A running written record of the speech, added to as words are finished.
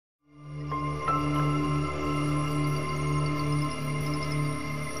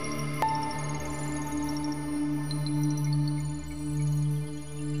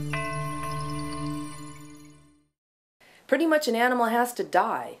pretty much an animal has to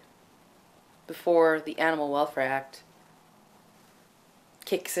die before the Animal Welfare Act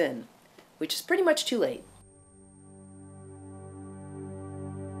kicks in, which is pretty much too late.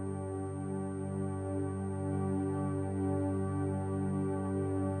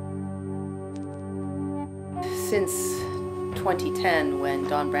 Since 2010, when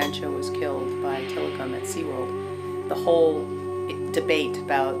Don Brancho was killed by Tilikum at SeaWorld, the whole debate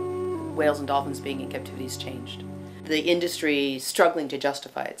about whales and dolphins being in captivity has changed. The industry is struggling to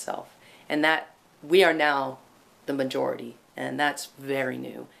justify itself, and that we are now the majority, and that's very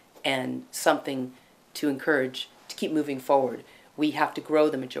new and something to encourage to keep moving forward. We have to grow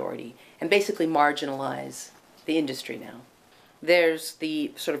the majority and basically marginalize the industry now. There's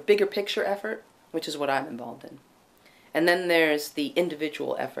the sort of bigger picture effort, which is what I'm involved in. And then there's the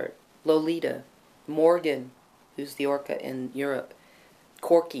individual effort. Lolita, Morgan, who's the orca in Europe,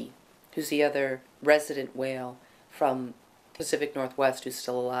 Corky, who's the other resident whale from Pacific Northwest who's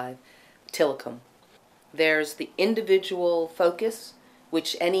still alive, Tilikum. There's the individual focus,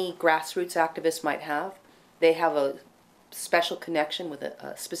 which any grassroots activist might have. They have a special connection with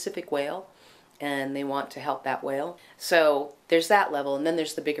a specific whale, and they want to help that whale. So there's that level, and then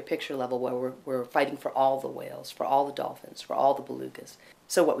there's the bigger picture level where we're fighting for all the whales, for all the dolphins, for all the belugas.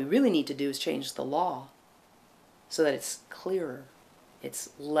 So what we really need to do is change the law so that it's clearer,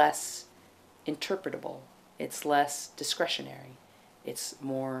 it's less interpretable, it's less discretionary, it's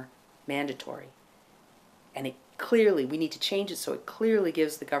more mandatory. And we need to change it so it clearly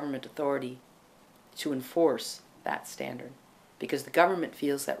gives the government authority to enforce that standard. Because the government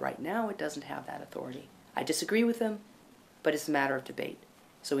feels that right now it doesn't have that authority. I disagree with them, but it's a matter of debate.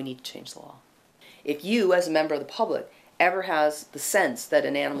 So we need to change the law. If you, as a member of the public, ever has the sense that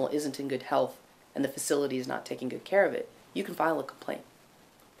an animal isn't in good health and the facility is not taking good care of it, you can file a complaint.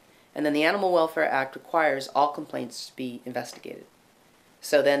 And then the Animal Welfare Act requires all complaints to be investigated.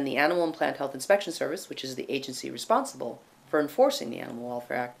 So then the Animal and Plant Health Inspection Service, which is the agency responsible for enforcing the Animal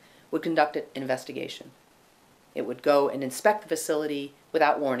Welfare Act, would conduct an investigation. It would go and inspect the facility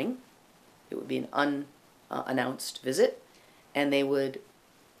without warning. It would be an unannounced visit, and they would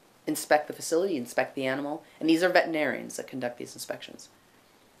inspect the facility, inspect the animal, and these are veterinarians that conduct these inspections.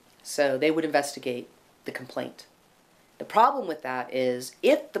 So they would investigate the complaint. The problem with that is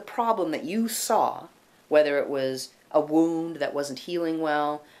if the problem that you saw, whether it was a wound that wasn't healing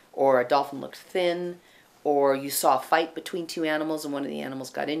well, or a dolphin looked thin, or you saw a fight between two animals and one of the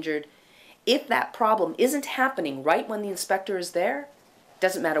animals got injured, if that problem isn't happening right when the inspector is there,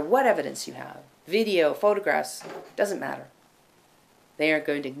 doesn't matter what evidence you have, video, photographs, doesn't matter. They are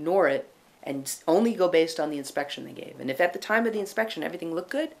going to ignore it and only go based on the inspection they gave. And if at the time of the inspection everything looked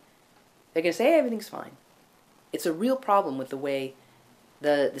good, they're going to say, hey, everything's fine. It's a real problem with the way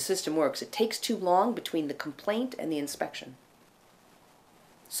the system works. It takes too long between the complaint and the inspection.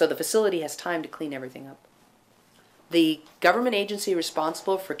 So the facility has time to clean everything up. The government agency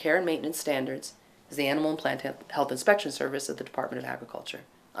responsible for care and maintenance standards is the Animal and Plant Health Inspection Service of the Department of Agriculture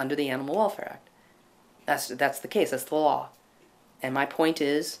under the Animal Welfare Act. That's the case. That's the law. And my point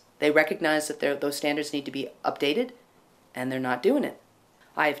is they recognize that those standards need to be updated, and they're not doing it.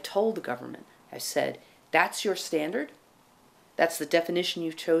 I have told the government, I've said, that's your standard. That's the definition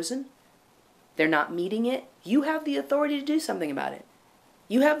you've chosen. They're not meeting it. You have the authority to do something about it.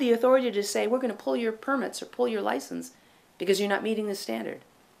 You have the authority to say, we're going to pull your permits or pull your license because you're not meeting the standard.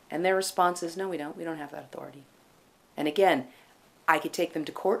 And their response is, no, we don't. We don't have that authority. And again, I could take them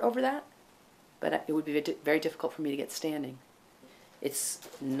to court over that, but it would be very difficult for me to get standing. It's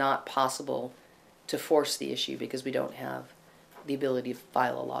not possible to force the issue because we don't have the ability to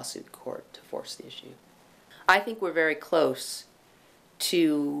file a lawsuit in court to force the issue. I think we're very close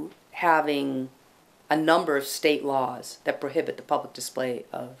to having a number of state laws that prohibit the public display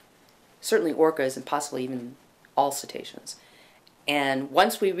of certainly orcas and possibly even all cetaceans. And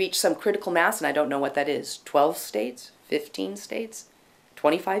once we reach some critical mass, and I don't know what that is, 12 states, 15 states,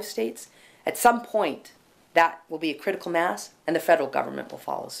 25 states, at some point that will be a critical mass and the federal government will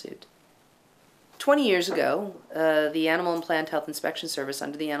follow suit. 20 years ago, the Animal and Plant Health Inspection Service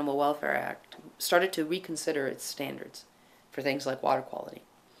under the Animal Welfare Act started to reconsider its standards for things like water quality,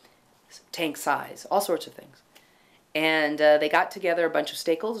 tank size, all sorts of things. And they got together a bunch of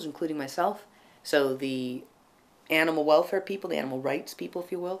stakeholders, including myself, so the animal welfare people, the animal rights people,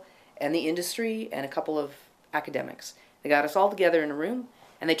 if you will, and the industry, and a couple of academics. They got us all together in a room,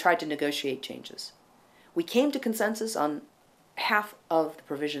 and they tried to negotiate changes. We came to consensus on half of the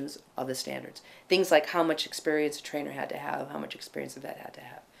provisions of the standards. Things like how much experience a trainer had to have, how much experience a vet had to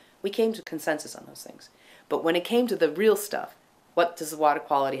have. We came to consensus on those things. But when it came to the real stuff, what does the water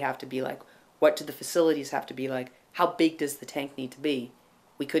quality have to be like? What do the facilities have to be like? How big does the tank need to be?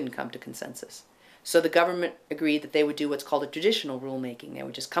 We couldn't come to consensus. So the government agreed that they would do what's called a traditional rulemaking. They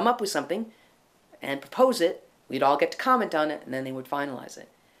would just come up with something and propose it. We'd all get to comment on it, and then they would finalize it.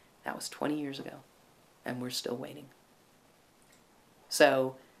 That was 20 years ago, and we're still waiting.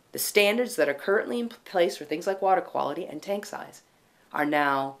 So the standards that are currently in place for things like water quality and tank size are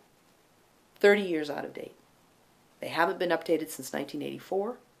now 30 years out of date. They haven't been updated since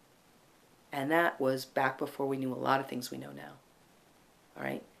 1984, and that was back before we knew a lot of things we know now. All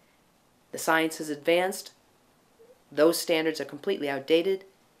right? The science has advanced. Those standards are completely outdated.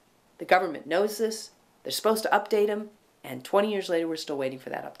 The government knows this. They're supposed to update them, and 20 years later, we're still waiting for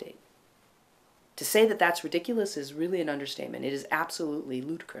that update. To say that that's ridiculous is really an understatement. It is absolutely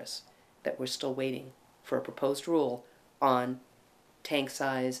ludicrous that we're still waiting for a proposed rule on tank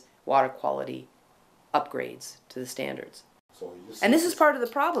size, water quality, upgrades to the standards. And this is part of the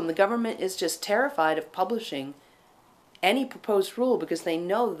problem. The government is just terrified of publishing any proposed rule because they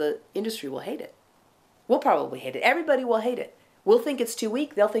know the industry will hate it. We'll probably hate it. Everybody will hate it. We'll think it's too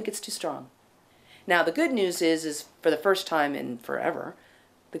weak. They'll think it's too strong. Now, the good news is for the first time in forever,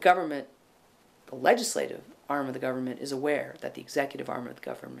 the government, the legislative arm of the government, is aware that the executive arm of the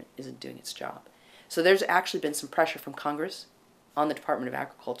government isn't doing its job. So there's actually been some pressure from Congress on the Department of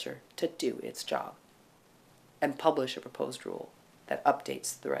Agriculture to do its job and publish a proposed rule that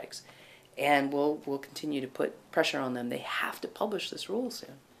updates the regs. And we'll continue to put pressure on them. They have to publish this rule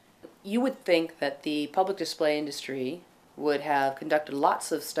soon. You would think that the public display industry would have conducted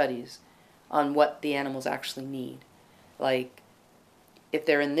lots of studies on what the animals actually need. Like, if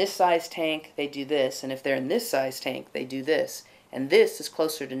they're in this size tank, they do this, and if they're in this size tank, they do this. And this is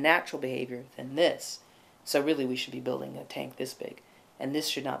closer to natural behavior than this. So really we should be building a tank this big, and this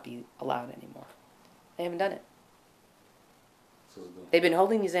should not be allowed anymore. They haven't done it. They've been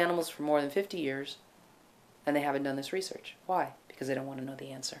holding these animals for more than 50 years, and they haven't done this research. Why? Because they don't want to know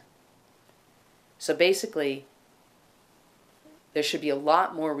the answer. So basically, there should be a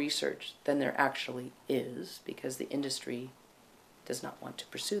lot more research than there actually is, because the industry does not want to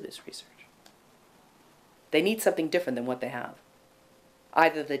pursue this research. They need something different than what they have.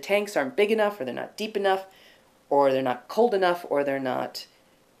 Either the tanks aren't big enough, or they're not deep enough, or they're not cold enough, or they're not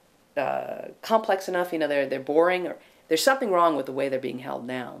complex enough. You know, they're boring, or there's something wrong with the way they're being held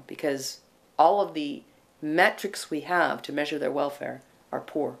now, because all of the metrics we have to measure their welfare are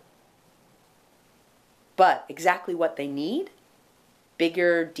poor. But exactly what they need,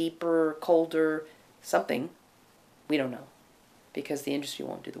 bigger, deeper, colder, something, we don't know, because the industry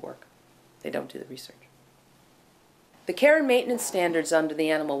won't do the work. They don't do the research. The care and maintenance standards under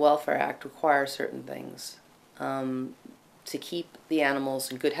the Animal Welfare Act require certain things to keep the animals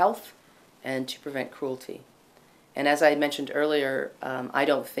in good health and to prevent cruelty. And as I mentioned earlier, I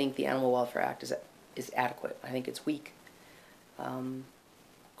don't think the Animal Welfare Act is adequate. I think it's weak.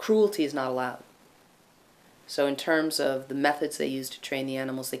 Cruelty is not allowed. So in terms of the methods they use to train the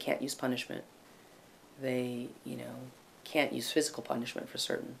animals, they can't use punishment. They, can't use physical punishment for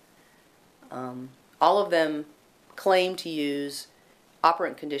certain. All of them claim to use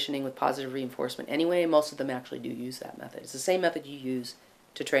operant conditioning with positive reinforcement anyway. Most of them actually do use that method. It's the same method you use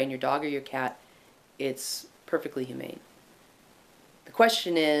to train your dog or your cat. It's perfectly humane. The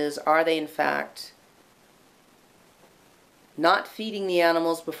question is, are they in fact not feeding the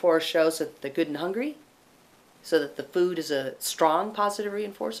animals before a show so that they're good and hungry, so that the food is a strong positive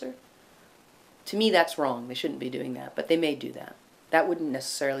reinforcer? To me, that's wrong. They shouldn't be doing that, but they may do that. That wouldn't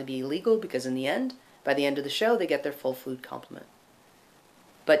necessarily be illegal, because in the end, by the end of the show, they get their full food complement.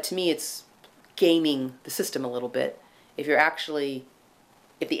 But to me, it's gaming the system a little bit. If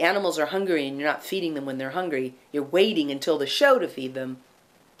the animals are hungry and you're not feeding them when they're hungry, you're waiting until the show to feed them.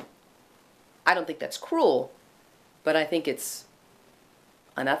 I don't think that's cruel, but I think it's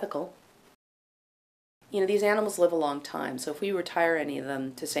unethical. These animals live a long time, so if we retire any of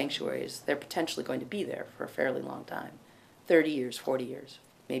them to sanctuaries, they're potentially going to be there for a fairly long time. 30 years, 40 years,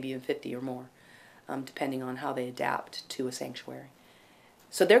 maybe even 50 or more, depending on how they adapt to a sanctuary.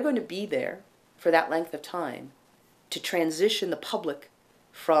 So they're going to be there for that length of time to transition the public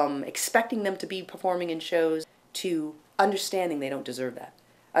from expecting them to be performing in shows to understanding they don't deserve that.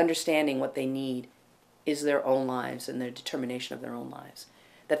 Understanding what they need is their own lives and their determination of their own lives.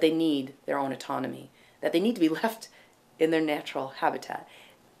 That they need their own autonomy. That they need to be left in their natural habitat.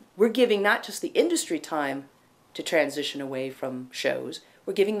 We're giving not just the industry time to transition away from shows,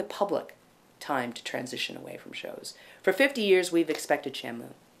 we're giving the public time to transition away from shows. For 50 years, we've expected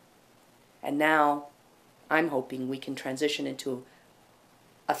Shamu. And now, I'm hoping we can transition into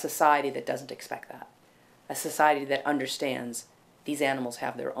a society that doesn't expect that. A society that understands these animals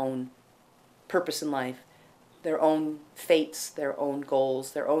have their own purpose in life, fates, their own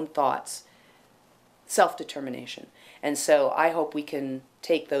goals, their own thoughts, self-determination. And so I hope we can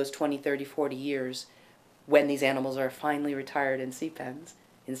take those 20, 30, 40 years when these animals are finally retired in sea pens,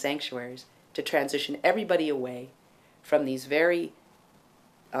 in sanctuaries, to transition everybody away from these very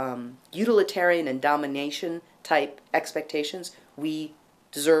utilitarian and domination type expectations. We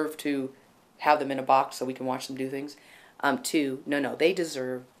deserve to have them in a box so we can watch them do things. To, no, they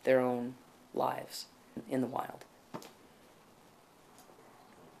deserve their own lives in the wild.